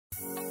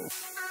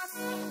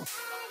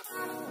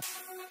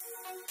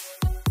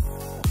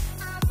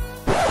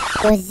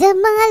What's up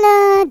mga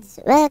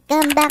lods?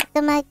 Welcome back to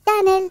my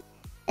channel.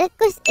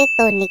 Request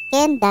ito ni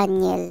Ken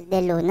Daniel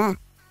De Luna.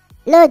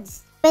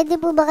 Lods,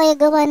 pwede po ba kayo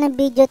gawa ng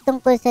video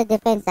tungkol sa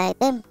defense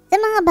item? Sa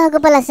mga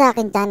bago pala sa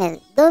akin channel,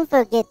 don't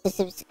forget to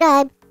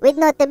subscribe with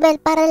notification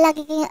para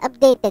lagi kayong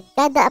updated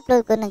kada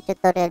upload ko ng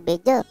tutorial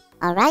video.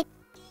 Alright?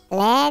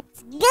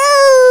 Let's go!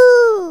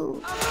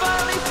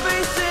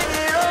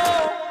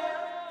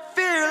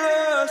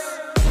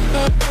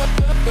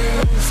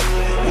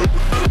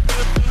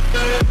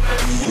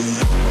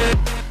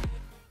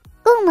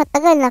 Kung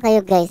matagal na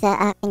kayo guys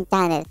sa aking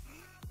channel,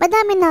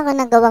 madami na ako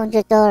nagawang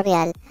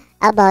tutorial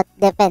about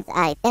defense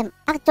item.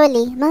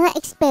 Actually, mga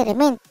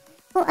experiment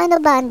kung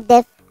ano ba ang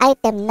def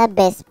item na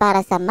best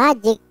para sa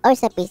magic or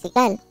sa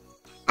physical.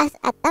 As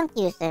a tank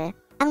user,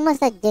 ang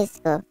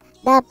masuggest ko,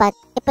 dapat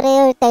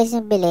i-prioritize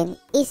yung bilhin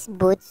is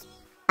boots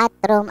at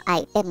roam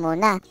item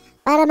muna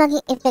para maging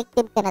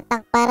effective ka na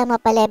tank, para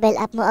mapalevel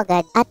up mo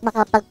agad at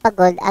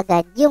makapagpagold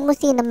agad yung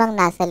sino mang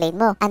nasa lane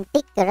mo.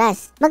 Antique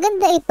Cuirass.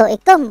 Maganda ito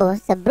i-combo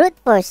sa Brute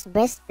Force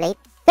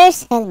Breastplate,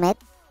 Curse Helmet,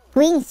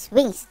 Queen's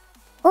Wings.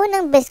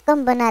 Unang best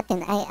combo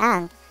natin ay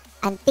ang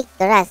Antique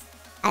Cuirass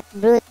at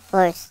Brute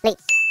Force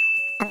Plate.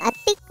 Ang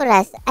Antique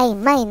Cuirass ay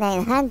may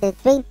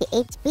 920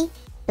 HP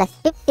plus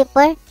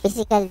 54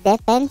 physical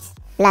defense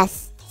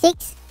plus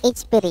 6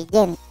 HP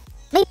regen.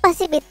 May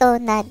passive ito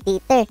na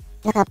deter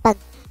na kapag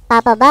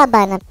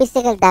papababa ng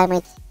physical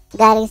damage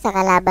galing sa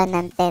kalaban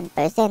ng 10%.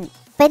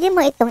 Pwede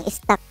mo itong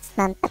stacks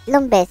ng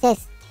 3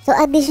 beses. So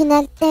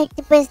additional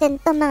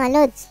 30% to mga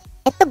lods.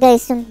 Ito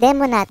guys yung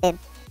demo natin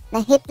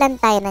na hit lang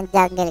tayo ng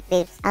jungle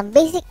creeps. Ang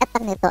basic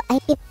attack nito ay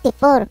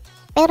 54.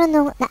 Pero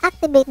nung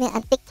na-activate ni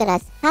Antique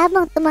Cuirass,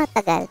 habang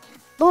tumatagal,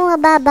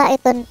 bumababa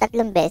ito ng 3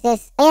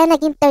 beses. Kaya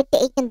naging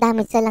 38 yung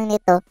damage sa lang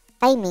nito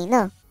kay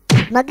Mino.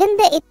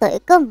 Maganda ito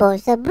i-combo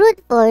sa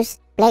Brute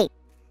Force Plate.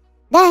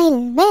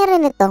 Dahil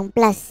meron itong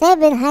plus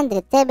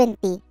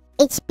 770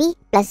 HP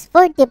plus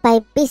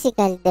 45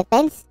 physical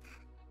defense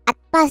at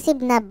passive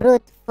na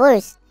brute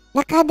force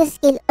na kada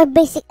skill or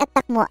basic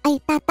attack mo ay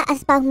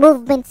tataas pa ang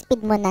movement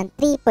speed mo ng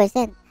 3%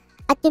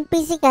 at yung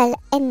physical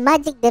and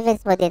magic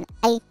defense mo din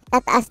ay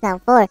tataas ng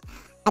 4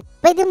 at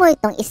pwede mo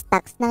itong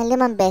stacks ng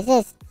 5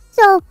 beses.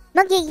 So,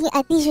 magiging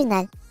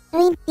additional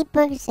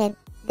 20%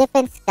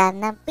 defense ka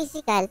ng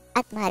physical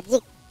at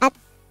magic at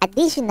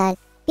additional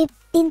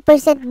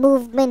 15%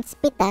 movement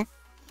speed ha.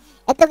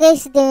 Ito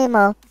guys, din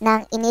mo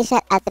ng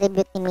initial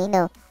attribute ni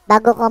Mino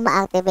bago ko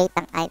ma-activate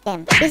ang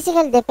item.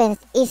 Physical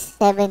defense is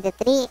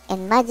 73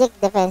 and magic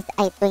defense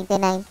ay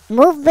 29.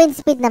 Movement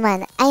speed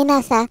naman ay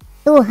nasa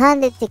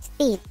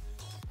 260.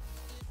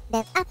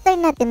 Then after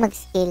natin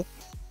mag-skill,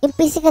 yung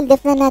physical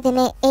def na natin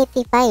ay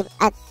 85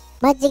 at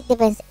magic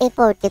defense ay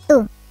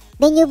 42.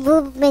 Then yung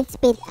movement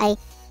speed ay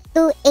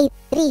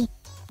 283.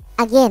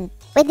 Again,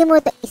 pwede mo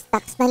ito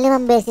stacks na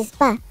 5 beses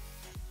pa.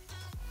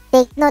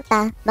 Take note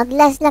ha,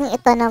 mag-last lang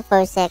ito ng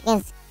 4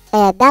 seconds.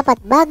 Kaya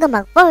dapat bago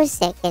mag 4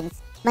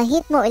 seconds,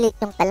 ma-hit mo ulit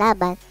yung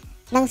kalaban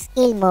ng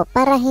skill mo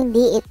para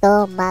hindi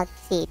ito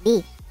mag-CD.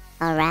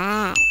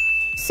 Alright.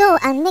 So,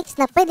 ang next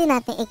na pwede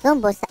natin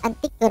i-combo sa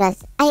Antique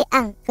Cuirass ay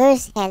ang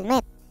Curse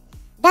Helmet.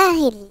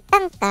 Dahil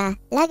tank ka,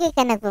 lagi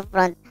ka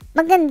nagpo-front,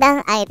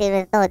 magandang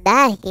item ito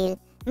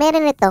dahil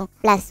meron itong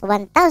plus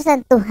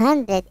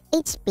 1,200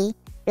 HP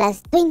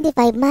plus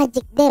 25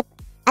 magic depth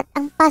at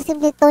ang passive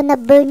nito na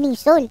Burning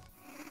Soul.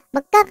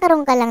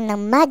 Magkakaroon ka lang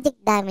ng magic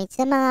damage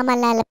sa mga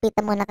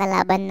malalapitan mo na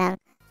kalaban ng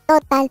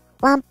total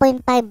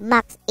 1.5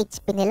 max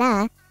HP nila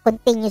ha.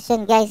 Continuous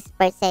yun guys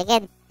per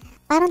second.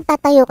 Parang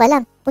tatayo ka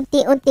lang,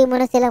 unti-unti mo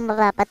na silang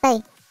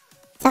mapapatay.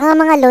 Saka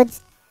mga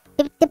loads,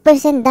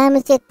 50%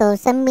 damage ito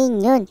sa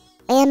minion.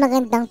 Kaya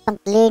magandang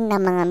pang-clear ng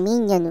mga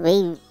minion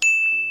wave.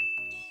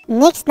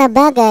 Next na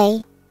bagay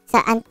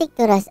sa Antique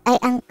Cuirass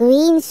ay ang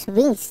Queen's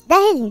Wings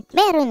dahil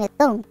meron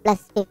itong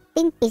plus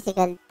 15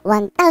 physical,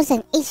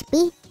 1,000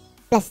 HP,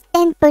 plus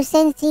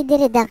 10% CD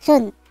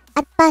reduction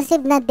at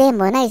passive na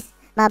Demonize.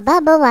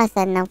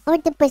 Mababawasan ng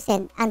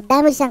 40% ang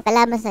damage ng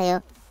kalaban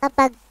sa'yo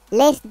kapag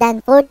less than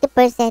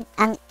 40%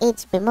 ang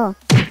HP mo.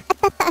 At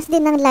tataas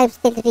din ang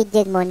lifesteal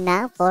regen mo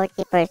ng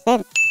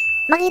 40%.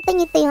 Makita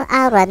nyo ito yung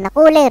aura na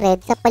kulay red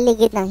sa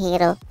paligid ng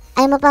hero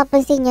ay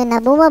mapapansin nyo na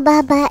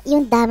bumababa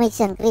yung damage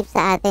ng creep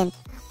sa atin.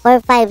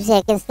 For 5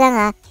 seconds lang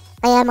ha,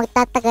 kaya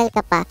magtatagal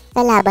ka pa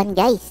sa laban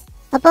guys.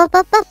 Hop.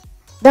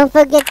 Don't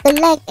forget to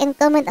like and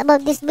comment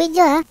about this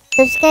video ha.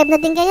 Subscribe na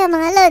din kayo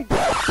mga lord.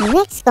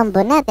 Next combo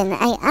natin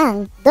ay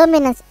ang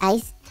Dominance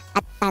Ice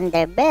at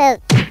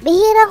Thunderbelt.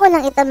 Bihira ko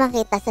lang ito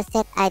makita sa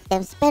set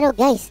items pero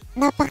guys,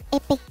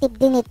 napak-effective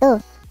din ito.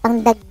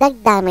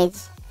 Pangdagdag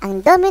damage,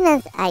 ang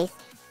Dominance Ice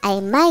ay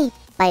may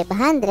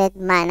 500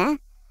 mana,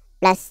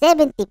 plus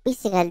 70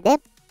 physical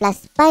depth,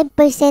 plus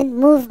 5%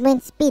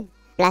 movement speed,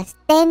 plus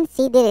 10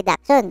 CD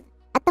reduction.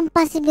 At ang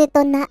passive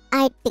nito na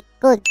Arctic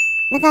Cold,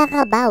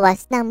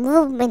 nakakabawas ng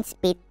movement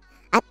speed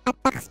at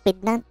attack speed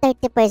ng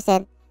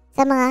 30%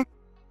 sa mga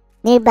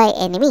nearby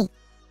enemy.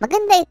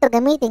 Maganda ito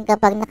gamitin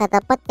kapag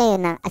nakatapat kayo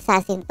ng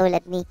assassin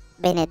tulad ni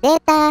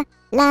Benedetta,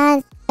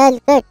 Lance,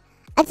 Hellcurt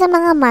at sa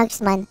mga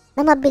marksman na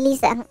na mabilis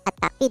ang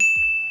attack speed.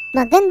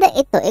 Maganda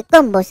ito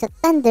i-combo sa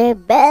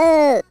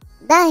Thunderbolt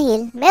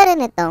dahil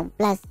meron itong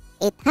plus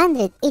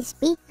 800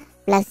 HP,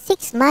 plus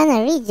 6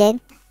 mana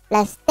regen,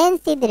 plus 10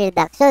 seed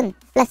reduction,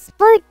 plus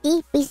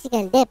 40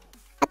 physical depth.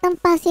 At ang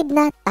passive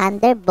na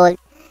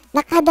Thunderbolt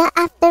na kada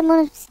after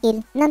move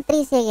skill ng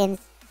 3 seconds,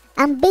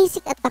 ang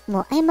basic attack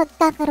mo ay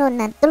magkakaroon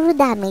ng true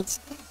damage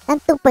ng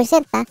 2%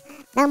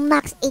 ng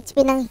max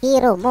HP ng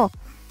hero mo.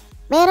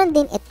 Meron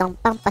din itong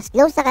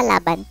pampaslow sa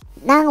kalaban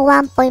ng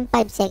 1.5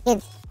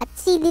 seconds at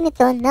CD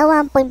nito na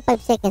 1.5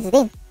 seconds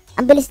din.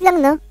 Ang bilis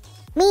lang, no?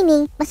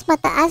 Meaning, mas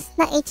mataas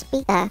na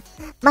HP ka,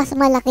 mas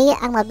malaki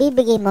ang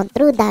mabibigay mong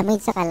true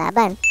damage sa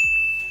kalaban.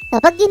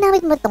 Kapag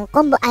ginamit mo tong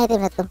combo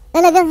item na to,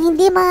 talagang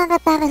hindi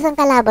makakatakas ang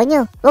kalaban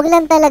nyo. Huwag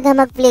lang talaga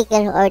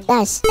mag-flicker or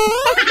dash.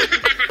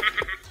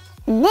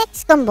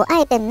 Next combo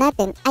item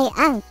natin ay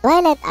ang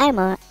Twilight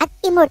Armor at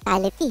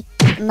Immortality.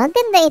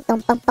 Maganda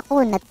itong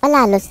pampakunat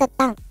palalo sa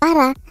tank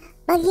para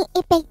maging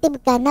effective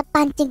ka na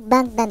punching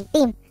bag ng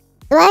team.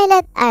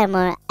 Twilight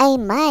Armor ay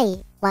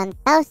may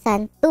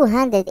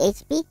 1,200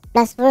 HP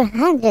plus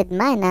 400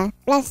 mana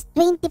plus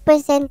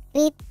 20%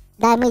 crit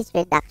damage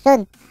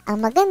reduction. Ang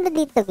maganda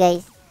dito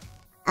guys,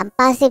 ang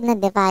passive na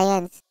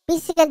Defiance.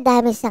 Physical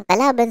damage ng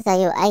kalaban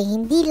sa'yo ay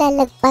hindi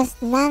lalagpas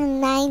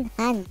ng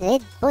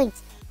 900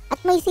 points.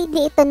 At may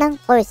CD ito ng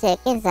 4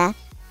 seconds ha.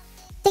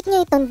 Check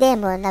nyo itong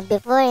demo na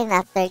before and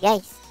after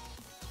guys.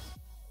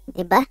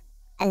 Diba?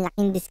 Ang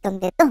laking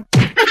discount dito.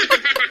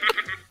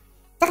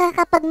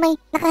 Tsaka kapag may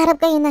nakaharap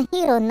kayo ng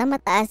hero na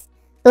mataas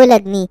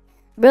tulad ni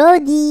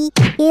Brody,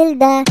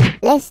 Hilda,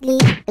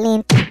 Leslie,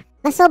 Clint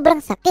na sobrang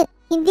sakit.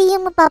 Hindi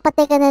yung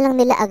mapapatay ka na lang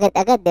nila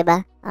agad-agad,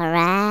 diba?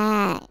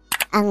 Alright.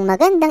 Ang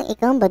magandang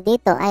i-combo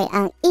dito ay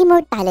ang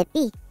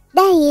Immortality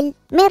dahil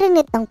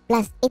meron itong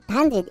plus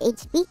 800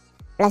 HP,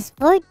 plus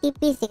 40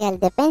 physical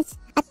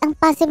defense at ang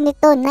passive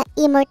nito na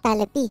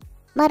Immortality.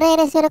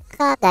 Mareresurrect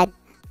ka agad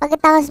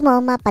pagkatapos mo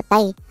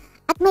mapatay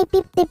at may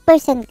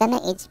 50% ka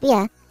ng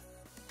HP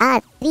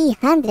at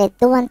 300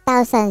 to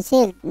 1,000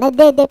 shield na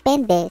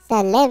dedepende sa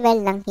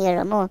level ng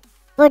hero mo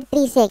for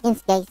 3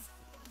 seconds guys.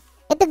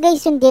 Ito guys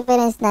yung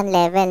difference ng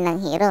level ng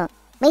hero.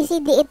 May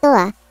CD ito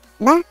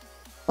na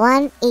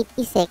 180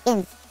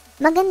 seconds.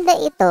 Maganda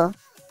ito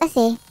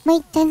kasi may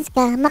chance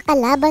ka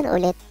makalaban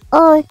ulit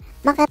or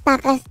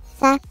makatakas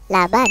sa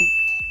laban.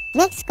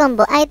 Next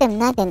combo item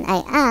natin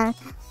ay ang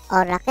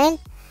Oracle.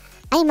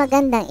 Ay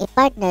magandang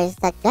i-partner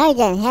sa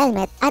Guardian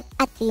Helmet at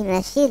Athena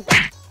Shield.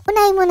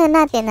 Unahin muna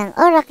natin ang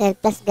Oracle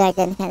plus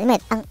Guardian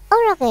Helmet. Ang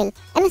Oracle,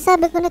 ay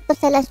nasabi ko nito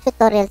sa last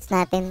tutorials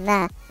natin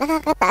na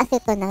nakakataas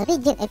ito ng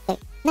regen effect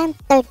ng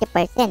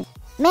 30%.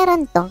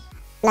 Meron tong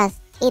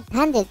plus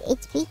 800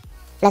 HP,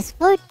 plus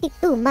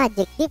 42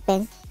 magic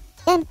defense,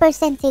 10%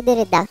 CD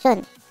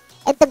reduction.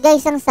 Ito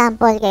guys ang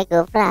sample kay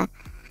Gofra.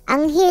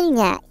 Ang heal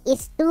niya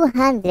is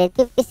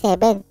 257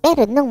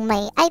 pero nung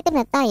may item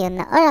na tayo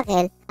na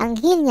Oracle, ang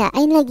heal niya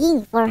ay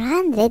naging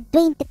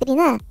 423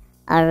 na.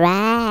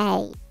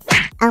 Alright!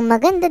 Ang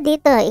maganda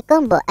dito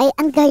i-combo ay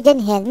ang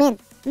Guardian Helmet.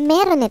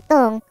 Meron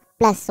itong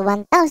plus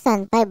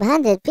 1,550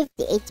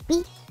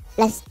 HP,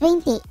 plus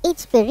 20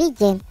 HP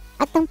regen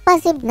at ang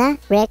passive na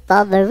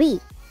Recovery.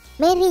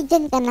 May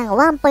regen ka ng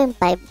 1.5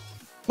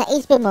 na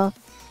HP mo,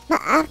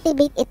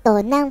 ma-activate ito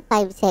ng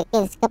 5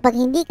 seconds kapag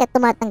hindi ka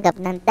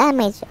tumatanggap ng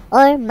damage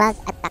or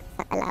mag-attack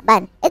sa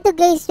kalaban. Ito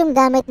guys yung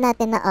gamit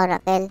natin na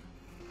Oracle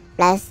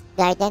plus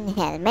Guardian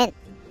Helmet.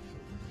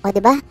 O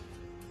diba?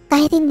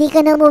 Kahit hindi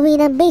ka na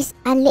umuwi ng base,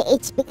 only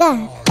HP ka.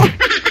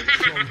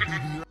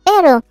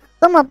 Pero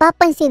kung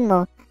mapapansin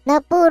mo na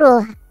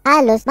puro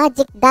halos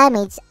magic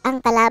damage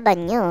ang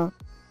kalaban nyo,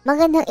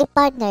 magandang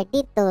i-partner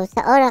dito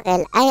sa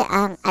Oracle ay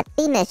ang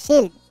Athena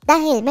Shield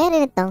dahil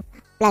meron itong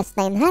plus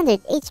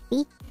 900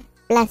 HP,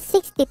 plus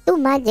 62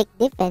 magic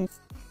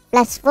defense,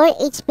 plus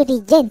 4 HP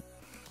regen,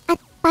 at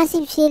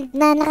passive shield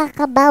na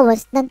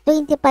nakakabawas ng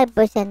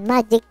 25%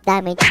 magic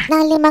damage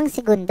na 5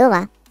 segundo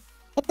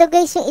Ito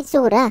guys yung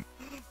itsura.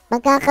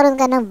 Magkakaroon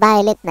ka ng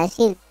violet na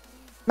shield.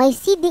 May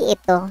CD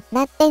ito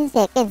na 10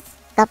 seconds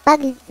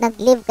kapag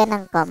nag-live ka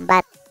ng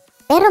combat.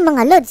 Pero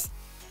mga lods,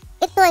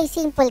 ito ay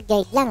simple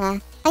guide lang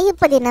Kayo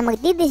pa din na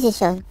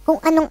magdidesisyon kung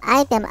anong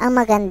item ang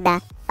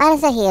maganda para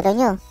sa hero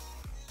nyo.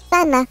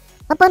 Sana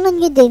mapanood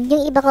nyo din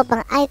yung iba ko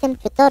pang item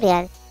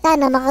tutorial.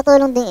 Sana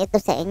makatulong din ito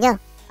sa inyo.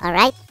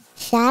 Alright?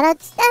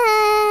 Shoutouts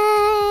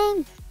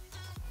time!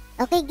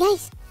 Okay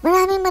guys,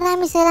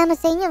 maraming salamat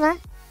sa inyo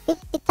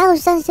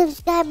 50,000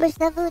 subscribers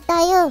na po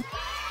tayo.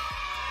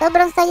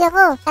 Sobrang saya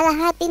ko.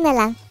 Kalahati na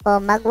lang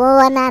o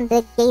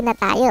mag-100k na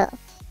tayo.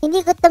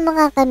 Hindi ko ito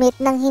makakamit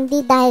ng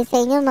hindi dahil sa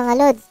inyo mga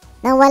lods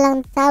nang walang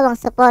sawang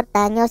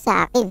suporta nyo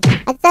sa akin.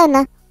 At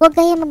sana huwag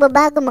kayo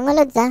magbabago mga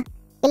lods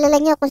Kilala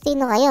nyo kung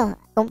sino kayo.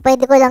 Kung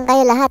pwede ko lang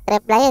kayo lahat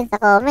replyan sa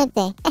comments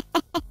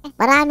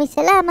Maraming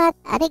salamat.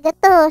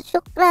 Arigato.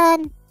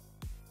 Shukran.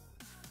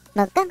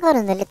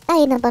 Magkakaroon ulit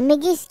tayo ng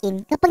pamigay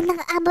skin kapag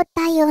nakaabot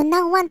tayo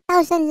ng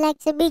 1,000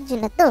 likes sa video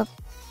na to.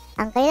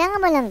 Ang kailangan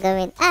mo lang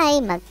gawin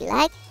ay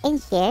mag-like and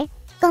share,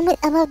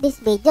 comment about this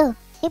video.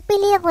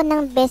 Ipili ako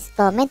ng best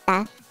comment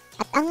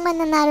At ang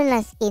mananalo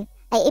ng skin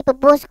ay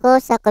ipopost ko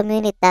sa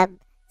community tab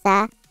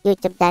sa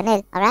YouTube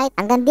channel. Alright,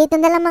 hanggang dito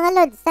na lang mga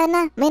lods.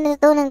 Sana may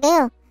natutunan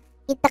kayo.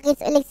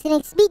 Kita-kits ulit sa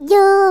next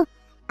video.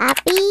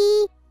 Happy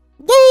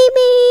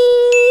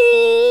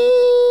gaming!